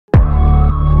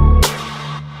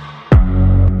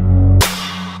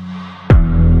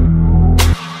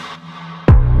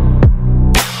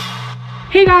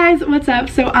Hey guys, what's up?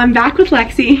 So I'm back with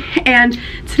Lexi, and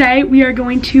today we are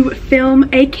going to film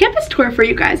a campus tour for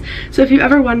you guys. So if you've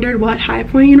ever wondered what High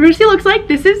Point University looks like,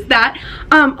 this is that.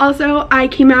 Also, I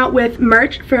came out with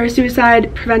merch for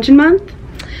Suicide Prevention Month,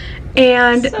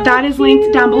 and so that is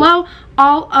linked down below.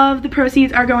 All of the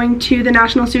proceeds are going to the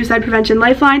National Suicide Prevention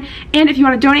Lifeline, and if you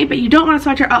want to donate but you don't want a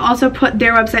sweatshirt, I'll also put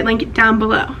their website link down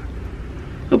below.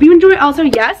 Hope you enjoy. Also,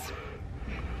 yes,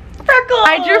 freckles!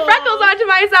 I drew freckles onto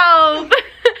myself!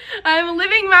 I'm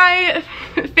living my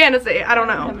fantasy. I don't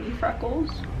know. I don't have any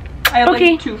freckles. I have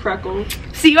like 2 freckles.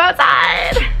 See you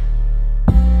outside!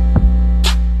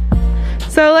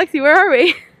 So, Lexi, where are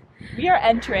we? We are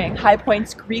entering High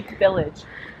Point's Greek village.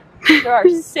 There are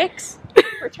 6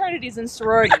 fraternities and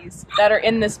sororities that are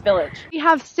in this village. We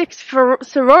have 6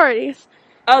 sororities.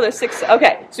 Oh, there's 6.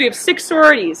 Okay, so we have 6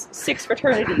 sororities, 6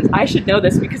 fraternities. I should know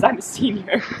this because I'm a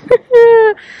senior.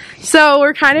 So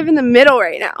we're kind of in the middle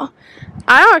right now.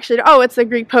 I don't actually know. Oh, it's the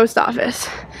Greek post office.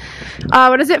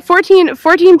 What is it?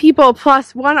 14 people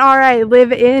plus 1 RA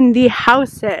live in the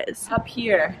houses. Up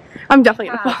here, I'm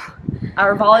definitely gonna fall.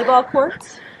 Our volleyball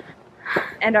courts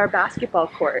and our basketball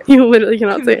court. You literally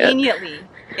cannot say it. Conveniently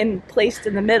placed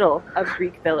in the middle of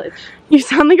Greek village. You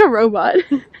sound like a robot.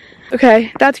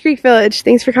 Okay, that's Greek village.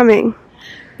 Thanks for coming.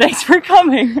 Thanks for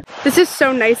coming. This is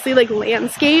so nicely like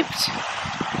landscaped,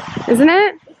 isn't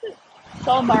it? This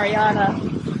is Mariana.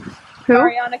 Who?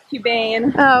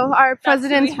 𝗦𝗢𝗘𝗩𝗘𝗡. Oh, our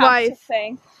president's wife.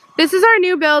 This is our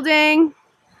new building.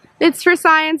 It's for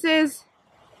sciences.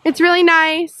 It's really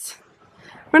nice.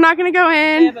 We're not gonna go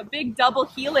in. They have a big double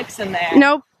helix in there.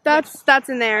 Nope, that's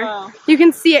in there. Oh. You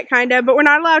can see it kind of, but we're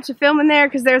not allowed to film in there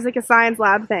because there's like a science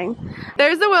lab thing.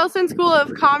 There's the Wilson School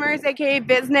of Commerce, aka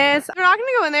Business. We're not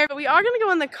gonna go in there, but we are gonna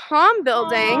go in the comm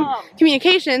building,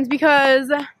 communications,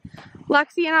 because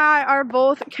Lexi and I are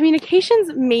both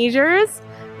communications majors,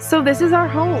 so this is our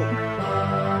home.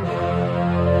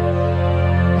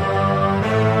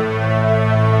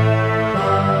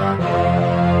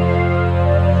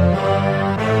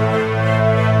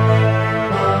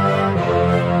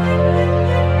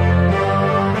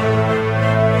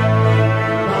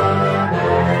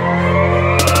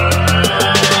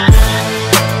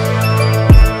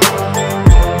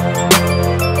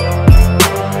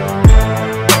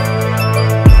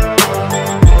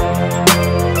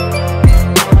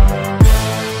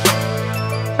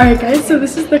 Alright guys, so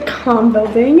this is the comm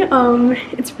building.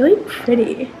 It's really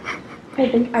pretty. I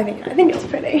think it's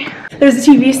pretty. There's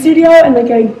a TV studio and like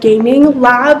a gaming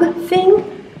lab thing,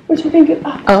 which I think is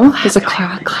there's a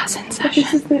class in session.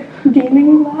 This is the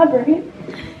gaming lab, right?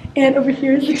 And over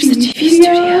here is the TV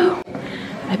studio.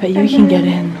 I bet you can get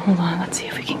in. Hold on, let's see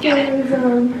if we can get in.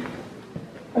 There's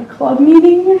a club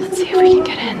meeting or something. Let's see if we can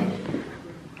get in.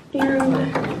 And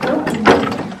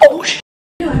oh shit.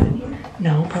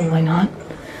 No, probably not.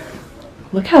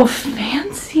 Look how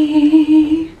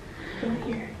fancy.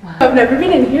 Wow. I've never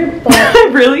been in here, but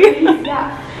really?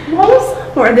 Yeah.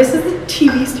 This is the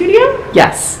TV studio?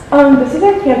 Yes. This is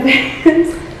our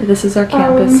campus. This is our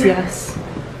campus, yes.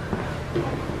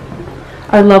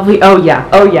 Our lovely, oh yeah.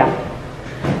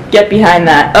 Get behind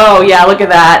that. Oh yeah, look at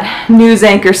that. News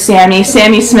anchor Sammy.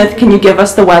 Sammy Smith, can you give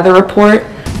us the weather report?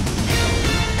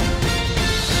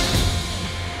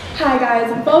 Hi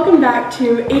guys, welcome back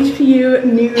to HPU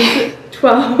News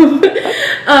 12.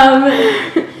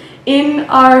 In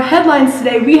our headlines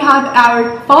today, we have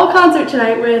our fall concert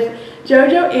tonight with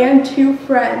JoJo and 2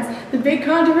 friends. The big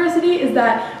controversy is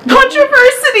that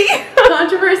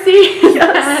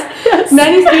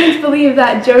many students believe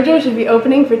that JoJo should be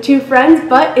opening for 2 friends,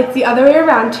 but it's the other way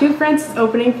around. 2 friends is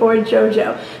opening for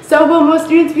JoJo. So will most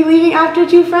students be leaving after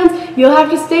 2 friends? You'll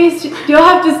have to stay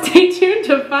tuned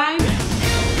to find.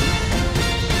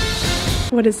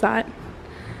 What is that?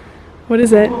 What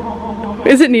is it?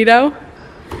 Is it Nito?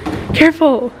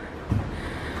 Careful!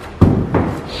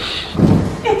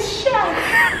 It's Shaq!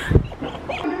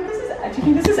 Do you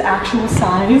think this is actual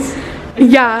size?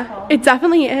 Yeah, it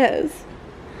definitely is.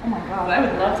 Oh my god, I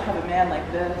would love to have a man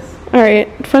like this.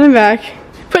 Alright, front and back.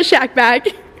 Put Shaq back.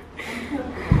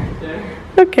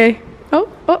 Okay. Oh.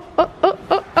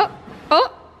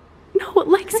 No,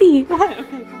 Lexi! What?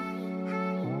 Okay.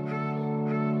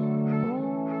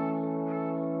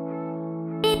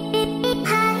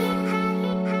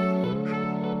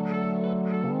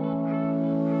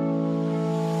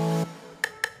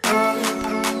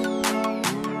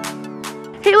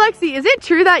 Hey Lexi, is it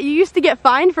true that you used to get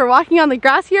fined for walking on the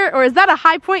grass here, or is that a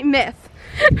High Point myth?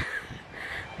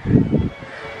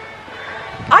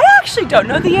 I actually don't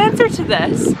know the answer to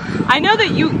this. I know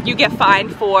that you get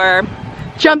fined for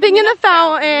jumping in the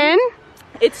fountain.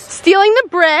 It's stealing the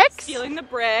bricks.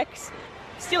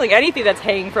 stealing anything that's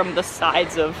hanging from the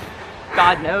sides of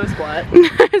God knows what.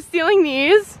 Stealing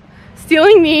these.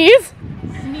 Stealing these.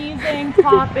 Sneezing,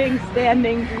 coughing,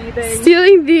 standing, breathing.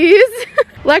 Stealing these.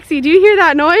 Lexi, do you hear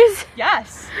that noise?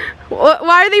 Yes.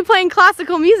 Why are they playing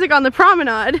classical music on the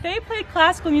promenade? They play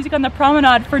classical music on the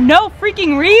promenade for no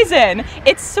freaking reason.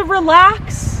 It's to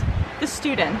relax the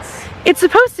students. It's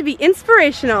supposed to be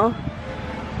inspirational.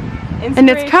 And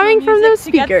it's coming from those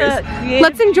speakers.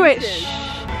 Let's enjoy it. Shh.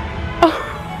 Oh.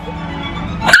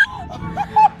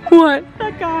 What?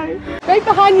 That guy. Right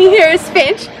behind me here is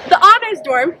Finch, the honors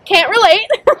dorm. Can't relate.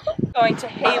 Going to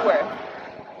Haworth.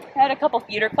 I had a couple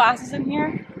theater classes in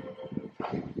here.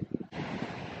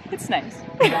 It's nice.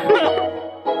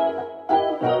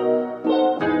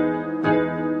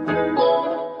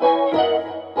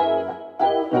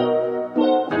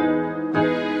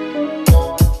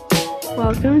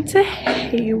 Welcome to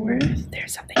Haworth.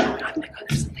 There's something going on.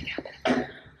 There's something happening.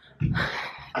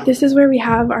 This is where we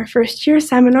have our first year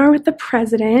seminar with the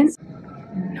president.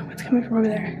 No one's coming from over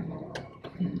there.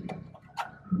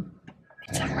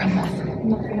 It's a room.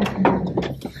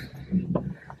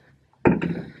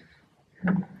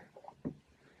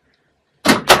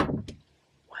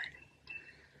 What?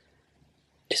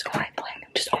 Just open it quick.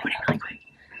 Just open it really quick.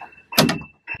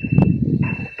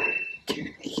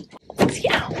 Lexi,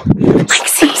 ow.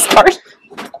 Lexi, sorry.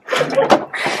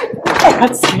 I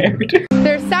got scared.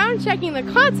 They're sound checking the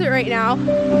concert right now,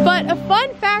 but a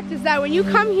fun fact is that when you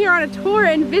come here on a tour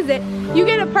and visit, you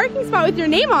get a parking spot with your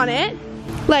name on it,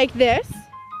 like this.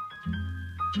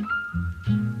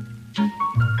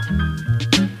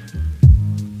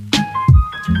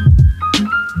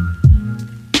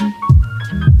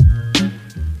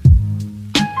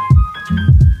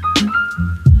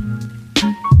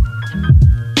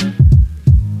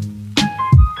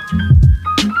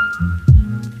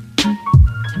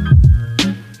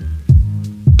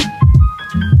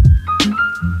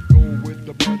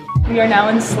 We are now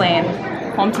in Slane,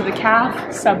 home to the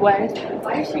Calf, Subway,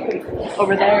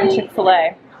 over there in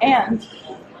Chick-fil-A, and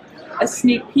a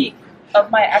sneak peek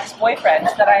of my ex-boyfriend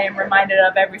that I am reminded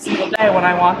of every single day when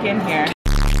I walk in here.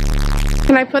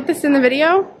 Can I put this in the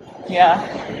video? Yeah.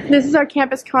 This is our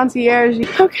campus concierge.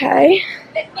 Okay.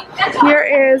 Here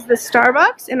is the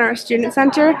Starbucks in our student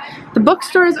center. The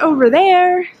bookstore is over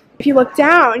there. If you look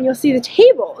down, you'll see the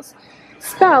tables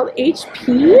spelled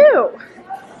HPU.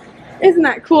 Isn't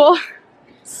that cool?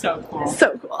 So cool.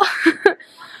 So cool.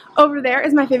 Over there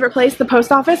is my favorite place, the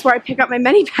post office, where I pick up my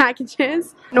many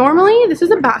packages. Normally, this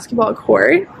is a basketball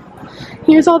court.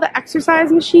 Here's all the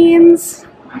exercise machines.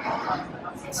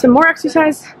 Some more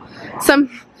exercise. Some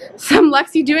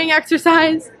Lexi doing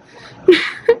exercise.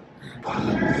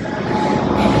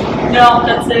 No,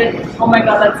 that's it. Oh my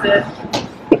god, that's it.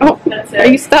 Oh, that's it. Are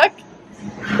you stuck?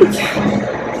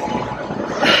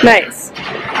 Nice.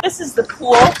 This is the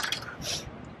pool.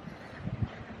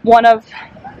 One of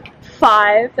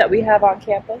 5 that we have on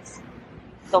campus.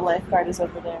 The lifeguard is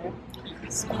over there.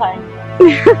 Spying.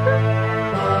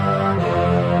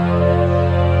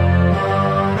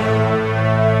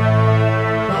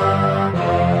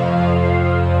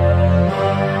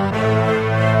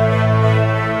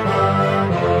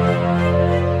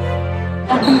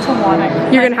 Welcome to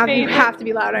Wading. You're gonna have to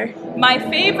be louder. My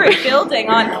favorite building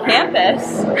on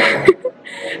campus.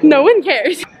 No one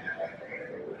cares.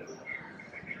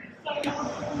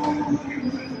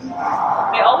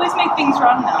 They always make things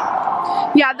wrong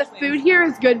though. Yeah, the food here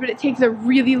is good, but it takes a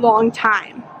really long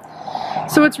time.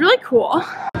 So it's really cool.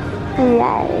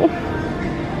 Wow.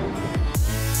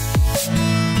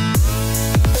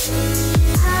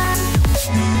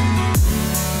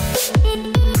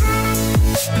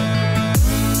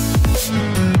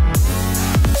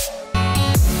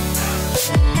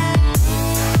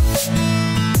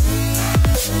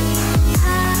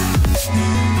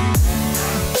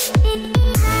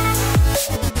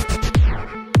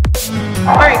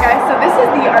 Alright guys, so this is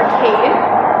the arcade,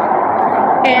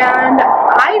 and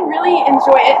I really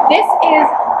enjoy it. This is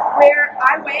where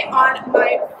I went on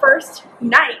my first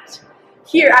night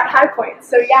here at High Point.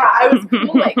 So yeah, I was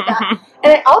cool like that.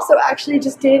 And I also actually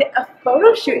just did a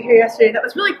photo shoot here yesterday that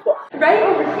was really cool. Right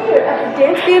over here at the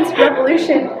Dance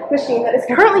Revolution machine that is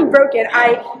currently broken,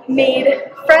 I made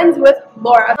friends with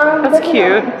Laura. That's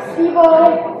cute.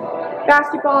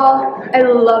 Basketball. I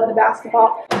love the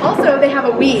basketball. Also, they have a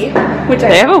Wii, which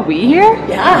They have a Wii here?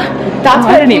 Yeah, that's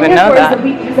what I didn't even know that. The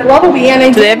Wii, because I love a Wii, and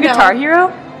I Do they have Guitar Hero?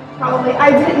 Probably.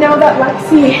 I didn't know that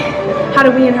Lexi had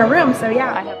a Wii in her room, so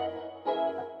yeah. I have.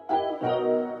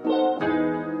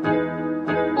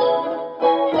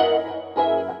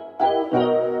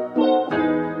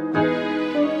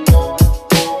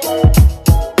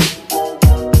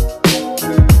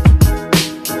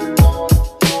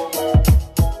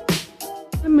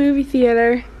 movie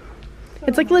theater.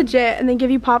 It's like legit, and they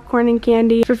give you popcorn and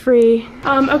candy for free.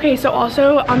 Okay, so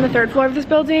also on the 3rd floor of this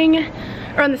building,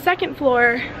 or on the 2nd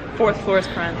floor. 4th floor is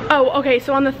front. Oh, okay,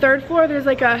 so on the 3rd floor, there's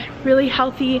like a really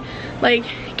healthy, like,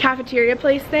 cafeteria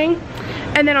place thing.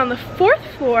 And then on the 4th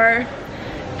floor,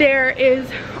 there is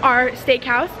our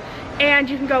steakhouse, and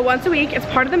you can go once a week. It's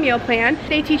part of the meal plan.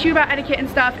 They teach you about etiquette and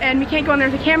stuff, and we can't go in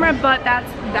there with a camera, but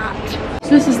that's that. So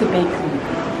this is the bakery.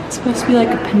 It's supposed to be like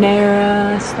a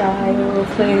Panera style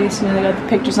place. You know, they got the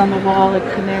pictures on the wall like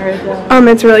Panera does.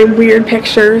 It's really weird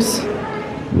pictures.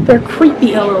 They're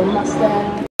creepy. A little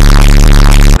mustache.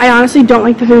 I honestly don't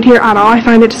like the food here at all. I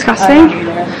find it disgusting. I don't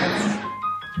either.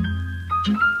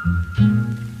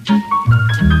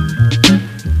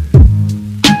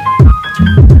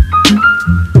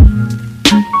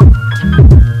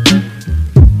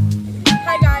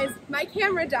 Hi guys, my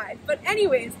camera died. But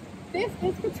anyways, this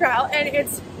is 𝗦𝗢𝗘𝗏, and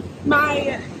it's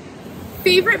my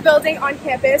favorite building on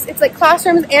campus. It's like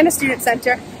classrooms and a student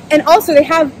center. And also they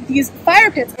have these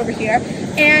fire pits over here,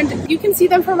 and you can see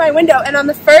them from my window. And on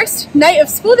the first night of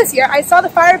school this year, I saw the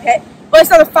fire pit. Well, I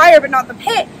saw the fire, but not the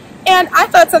pit. And I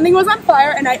thought something was on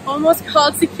fire, and I almost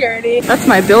called security. That's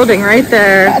my building right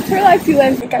there. That's where Lexi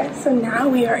lives. Okay, guys, so now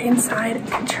we are inside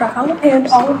𝗦𝗢𝗏, and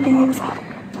all of these,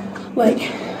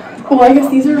 like, well, I guess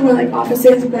these are more like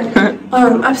offices, but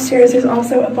upstairs there's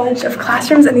also a bunch of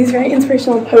classrooms and these very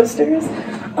inspirational posters.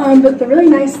 But the really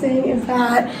nice thing is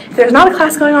that if there's not a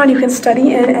class going on, you can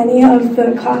study in any of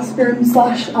the classrooms /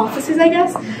 offices, I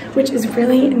guess, which is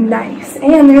really nice.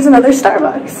 And there's another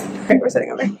Starbucks. Okay, we're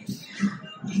sitting over.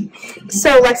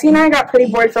 So Lexi and I got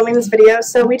pretty bored filming this video,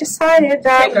 so we decided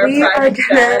that we are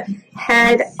gonna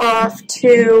head off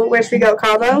to, where should we go,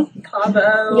 Cabo?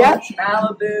 Cabo, yep.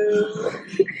 Malibu.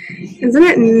 Isn't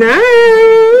it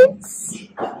nice?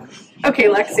 Okay,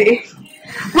 Lexi,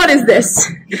 what is this?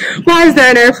 Why is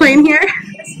there an airplane here?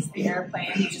 This is the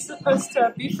airplane, which is supposed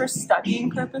to be for studying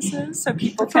purposes, so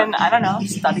people can, I don't know,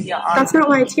 study on That's not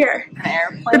why it's here. an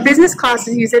airplane. The business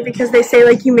classes use it because they say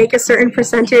like you make a certain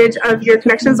percentage of your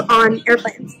connections on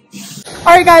airplanes.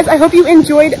 Alright guys, I hope you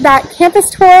enjoyed that campus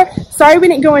tour. Sorry we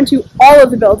didn't go into all of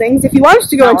the buildings. If you want us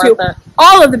to go into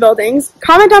all of the buildings,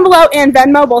 comment down below and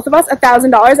Venmo both of us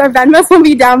 $1,000. Our Venmos will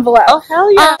be down below. Oh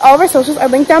hell yeah. All of our socials are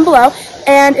linked down below.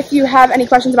 And if you have any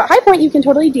questions about High Point, you can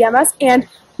totally DM us. And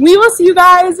we will see you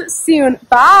guys soon.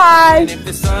 Bye! If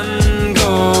the sun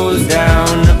goes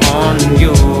down on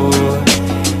you,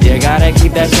 you gotta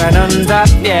keep that shine on top,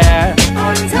 yeah.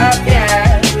 On top, yeah.